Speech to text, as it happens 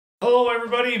Hello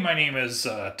everybody, my name is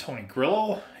Tony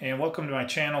Grillo and welcome to my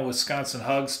channel Wisconsin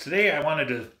Hugs. Today I wanted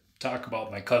to talk about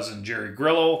my cousin Jerry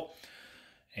Grillo,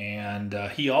 and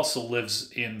he also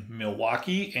lives in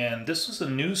Milwaukee, and this was a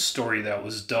news story that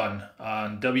was done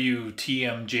on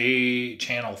WTMJ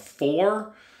channel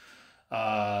 4,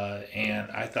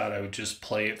 and I thought I would just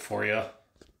play it for you.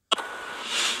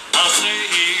 I'll stay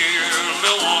here in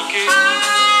Milwaukee,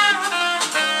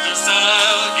 this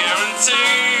I'll guarantee.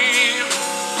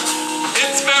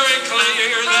 It's very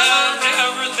clear that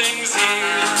everything's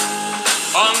here,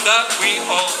 on that we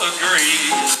all agree.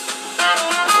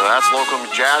 So that's local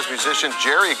jazz musician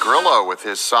Jerry Grillo with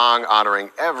his song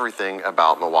honoring everything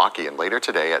about Milwaukee. And later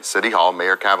today at City Hall,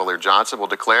 Mayor Cavalier Johnson will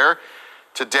declare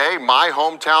today My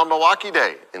Hometown Milwaukee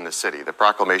Day in the city. The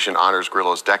proclamation honors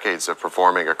Grillo's decades of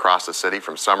performing across the city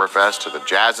from Summerfest to the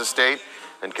Jazz Estate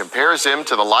and compares him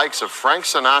to the likes of Frank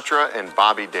Sinatra and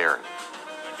Bobby Darin.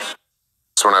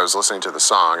 So when I was listening to the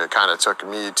song, it kind of took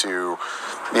me to,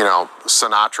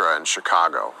 Sinatra in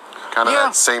Chicago. Kind of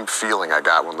that same feeling I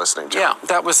got when listening to it. Yeah,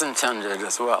 that was intended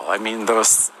as well. I mean,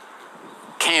 those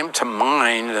came to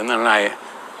mind, and then I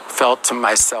felt to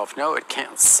myself, no, it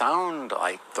can't sound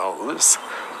like those,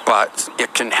 but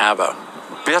it can have a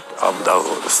bit of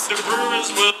those.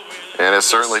 And it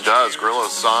certainly does.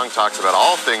 Grillo's song talks about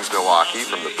all things Milwaukee,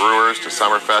 from the Brewers to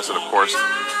Summerfest and, of course,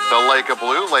 the Lake of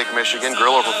Blue, Lake Michigan.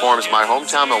 Grillo performs My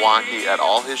Hometown Milwaukee at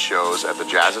all his shows at the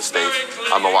Jazz Estate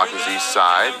on Milwaukee's east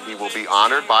side. He will be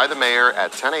honored by the mayor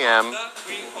at 10 a.m.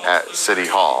 at City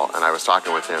Hall. And I was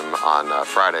talking with him on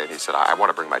Friday, and he said, I want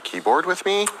to bring my keyboard with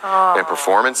me and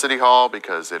perform in City Hall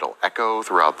because it'll echo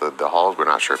throughout the halls. We're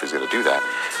not sure if he's going to do that.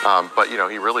 But,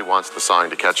 he really wants the song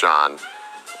to catch on.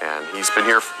 And he's been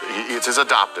here, it's his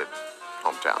adopted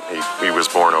hometown. He was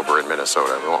born over in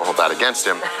Minnesota. We won't hold that against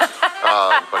him.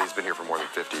 But he's been here for more than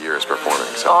 50 years performing.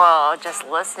 So. Well, just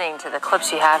listening to the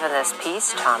clips you have in this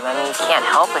piece, Tom, I mean, you can't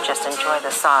help but just enjoy the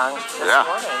song this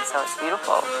morning, so it's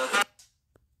beautiful.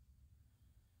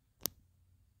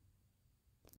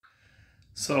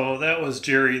 So that was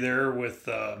Jerry there with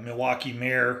Milwaukee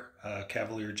Mayor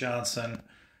Cavalier Johnson,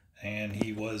 and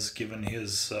he was given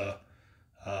his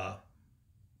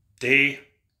day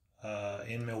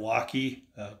in Milwaukee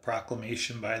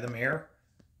proclamation by the mayor.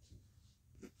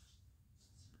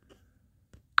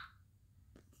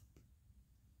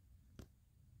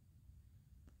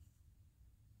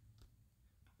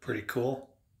 Pretty cool.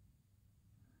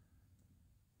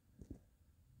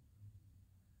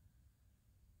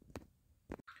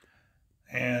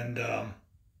 And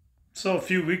so a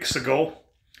few weeks ago,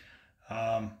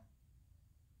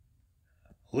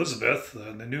 Elizabeth,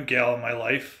 the new gal in my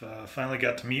life, finally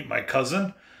got to meet my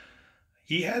cousin.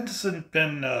 He hadn't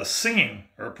been singing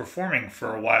or performing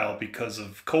for a while because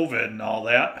of COVID and all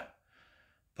that.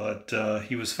 But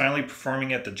he was finally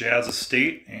performing at the Jazz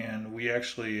Estate, and we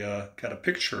actually got a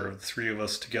picture of the three of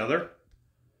us together.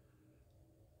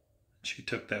 She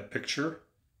took that picture,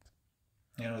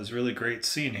 and it was really great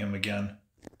seeing him again.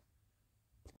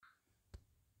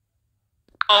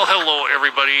 Oh, hello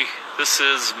everybody. This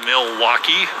is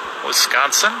Milwaukee,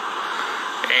 Wisconsin,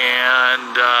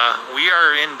 and we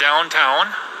are in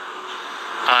downtown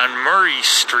on Murray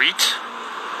Street,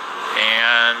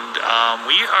 and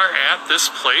we are at this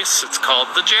place. It's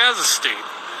called the Jazz Estate,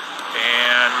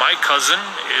 and my cousin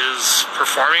is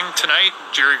performing tonight,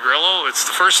 Jerry Grillo. It's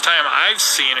the first time I've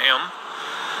seen him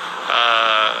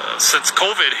since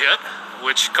COVID hit,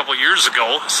 which a couple years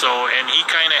ago, and he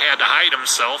kind of had to hide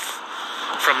himself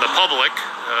from the public,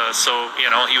 so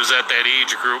he was at that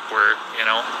age group where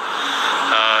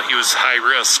he was high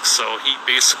risk, so he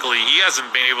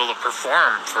hasn't been able to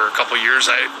perform for a couple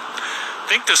years. I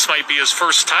think this might be his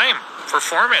first time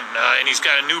performing, and he's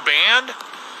got a new band,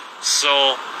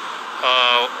 so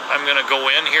I'm gonna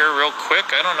go in here real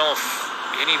quick. I don't know if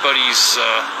anybody's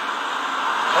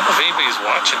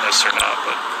watching this or not,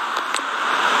 but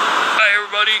hi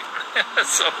everybody.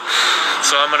 so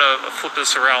I'm gonna flip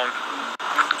this around.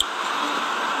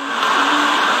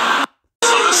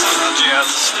 So this is the Jazz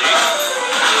Estate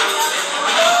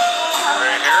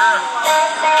right here.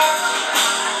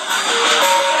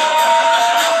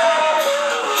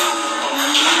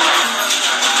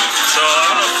 So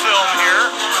I'm gonna film here.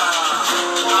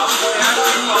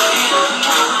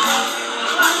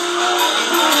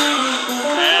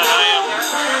 And I am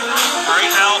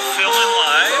right now filming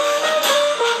live.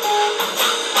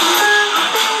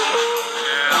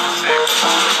 Yeah, let's see.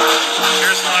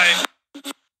 Here's my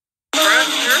friend.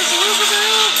 Here's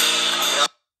Elizabeth.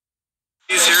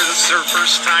 She's here. This is her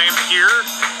first time here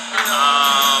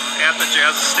at the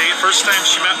Jazz Estate. First time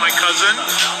she met my cousin,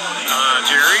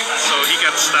 Jerry. So he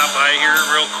got to stop by here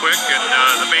real quick, and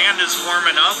the band is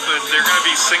warming up, and they're going to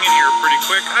be singing here pretty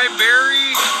quick. Hi,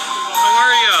 Barry. How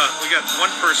are ya? We got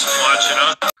one person watching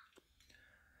us.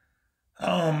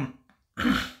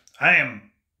 I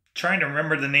am trying to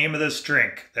remember the name of this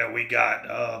drink that we got.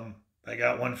 I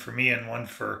got one for me and one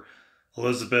for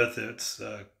Elizabeth. It's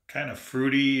kind of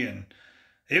fruity, and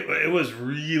it was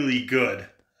really good.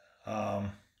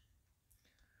 And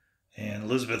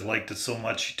Elizabeth liked it so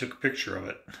much she took a picture of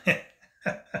it.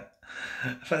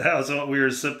 But that was what we were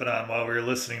sipping on while we were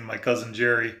listening to my cousin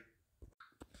Jerry.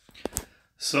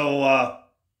 So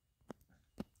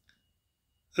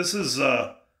this is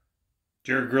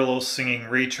Jerry Grillo singing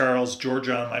Ray Charles'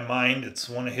 Georgia on My Mind. It's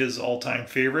one of his all-time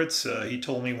favorites. He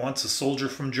told me once a soldier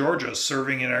from Georgia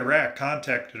serving in Iraq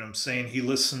contacted him saying he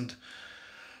listened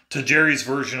to Jerry's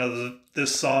version of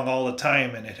this song all the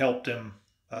time, and it helped him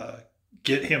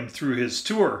get him through his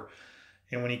tour.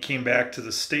 And when he came back to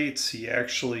the States, he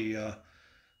actually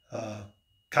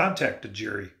contacted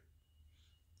Jerry.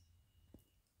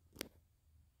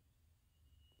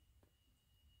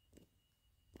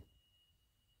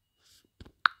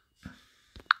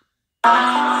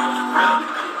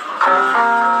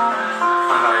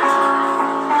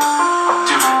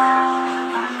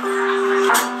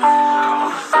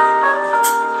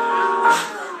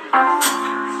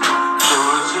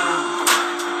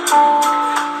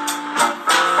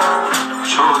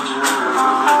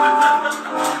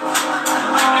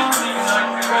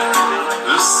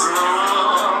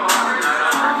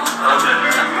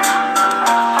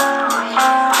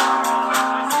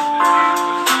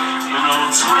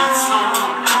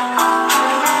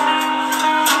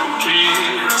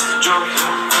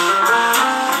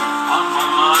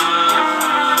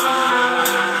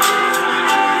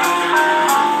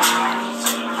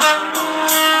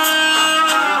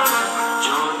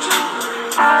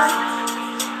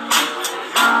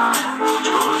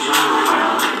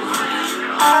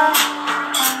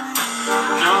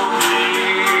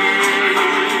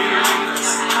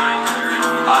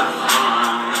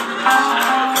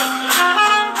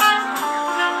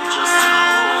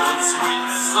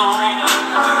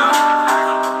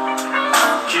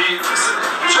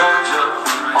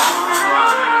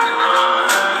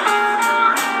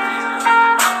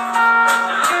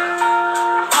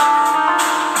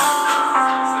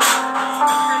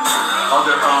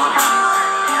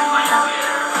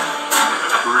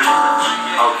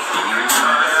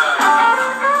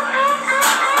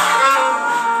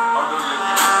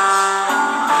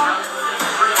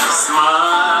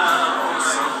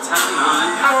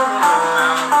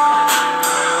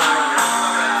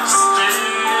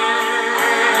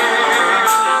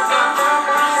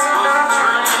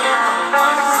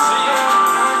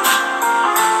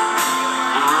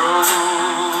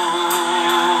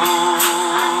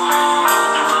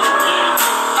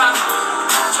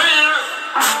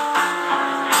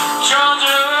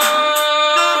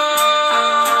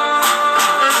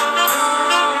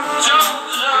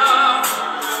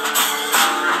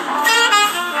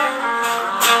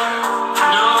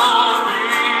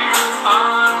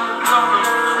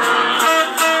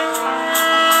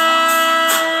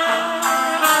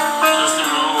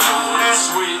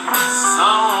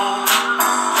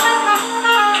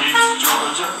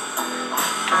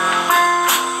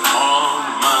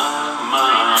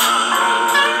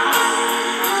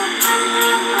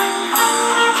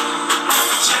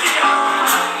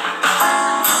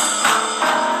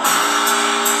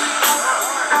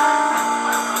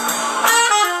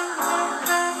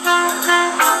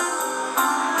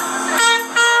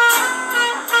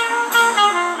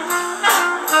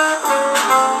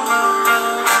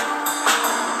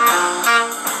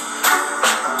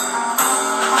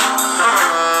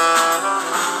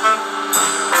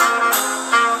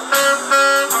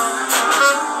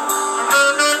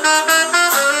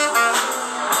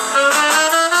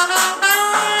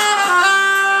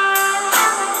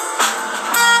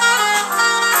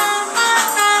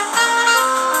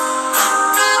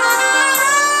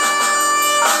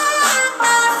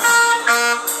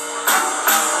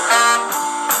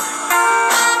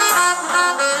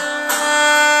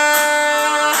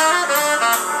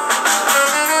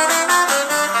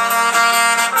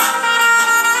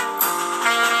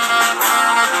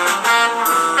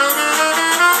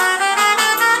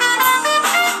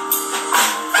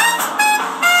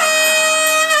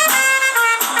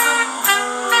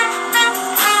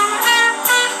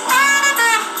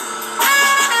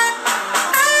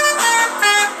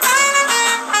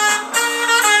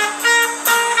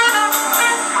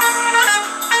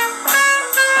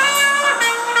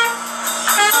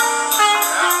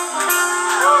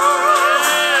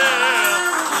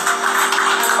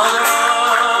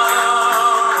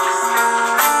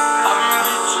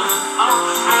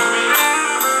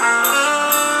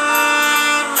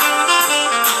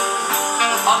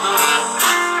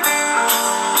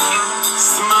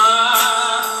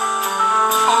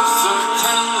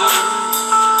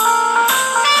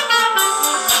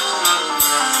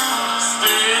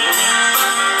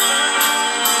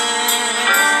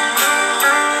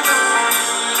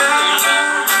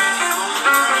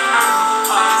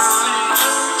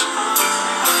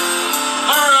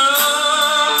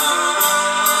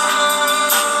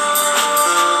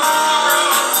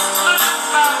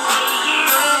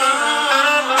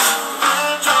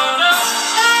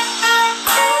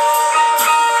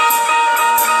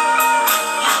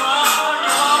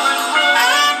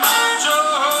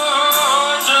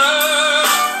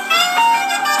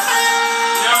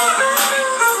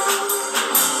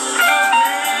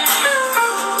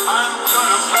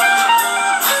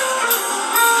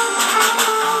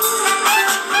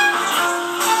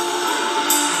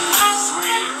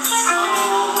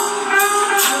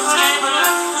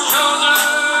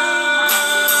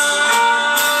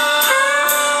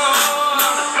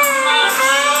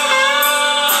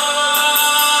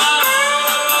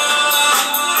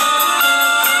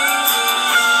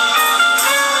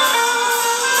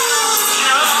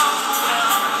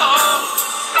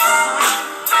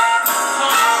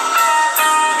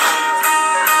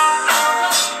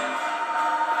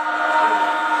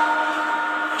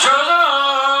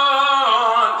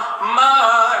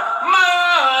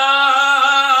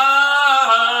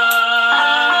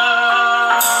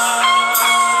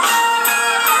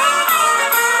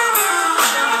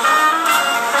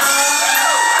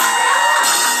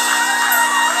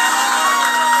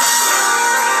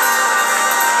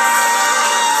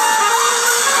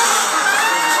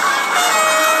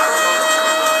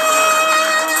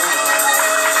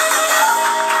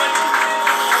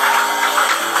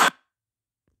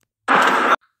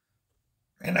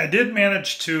 I did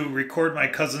manage to record my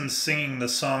cousin singing the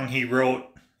song he wrote,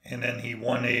 and then he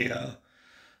won a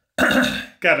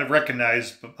got a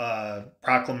recognized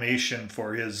proclamation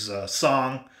for his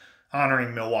song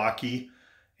honoring Milwaukee,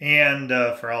 and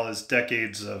for all his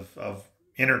decades of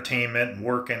entertainment and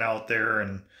working out there,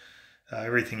 and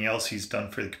everything else he's done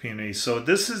for the community. So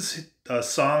this is a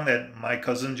song that my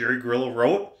cousin Jerry Grillo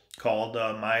wrote called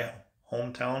My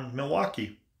Hometown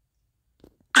Milwaukee.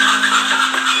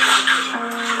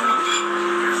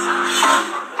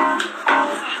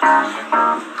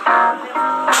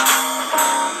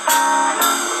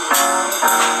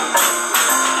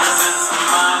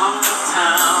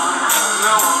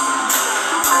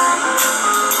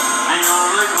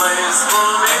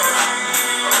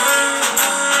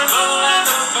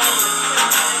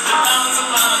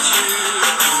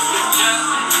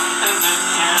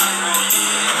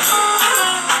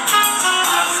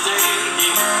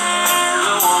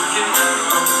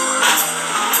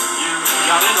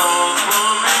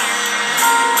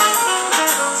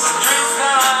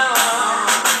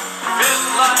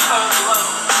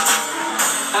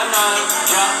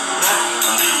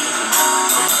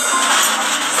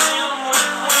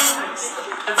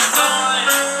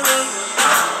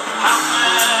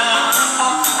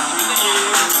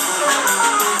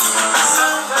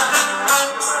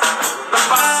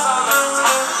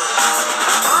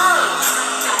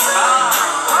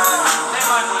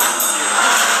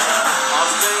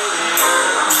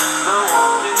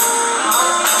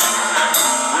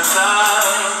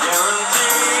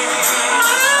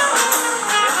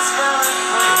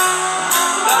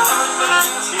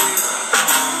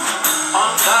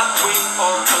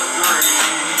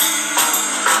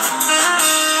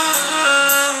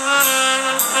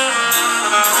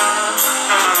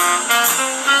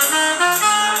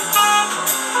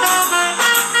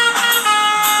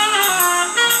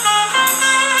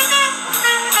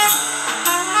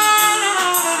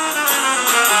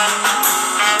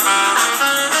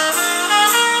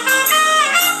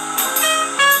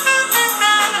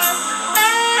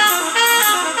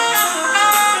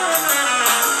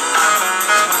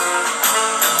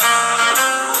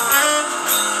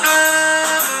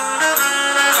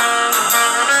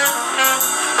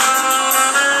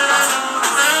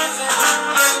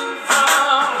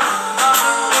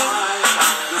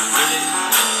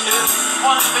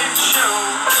 One big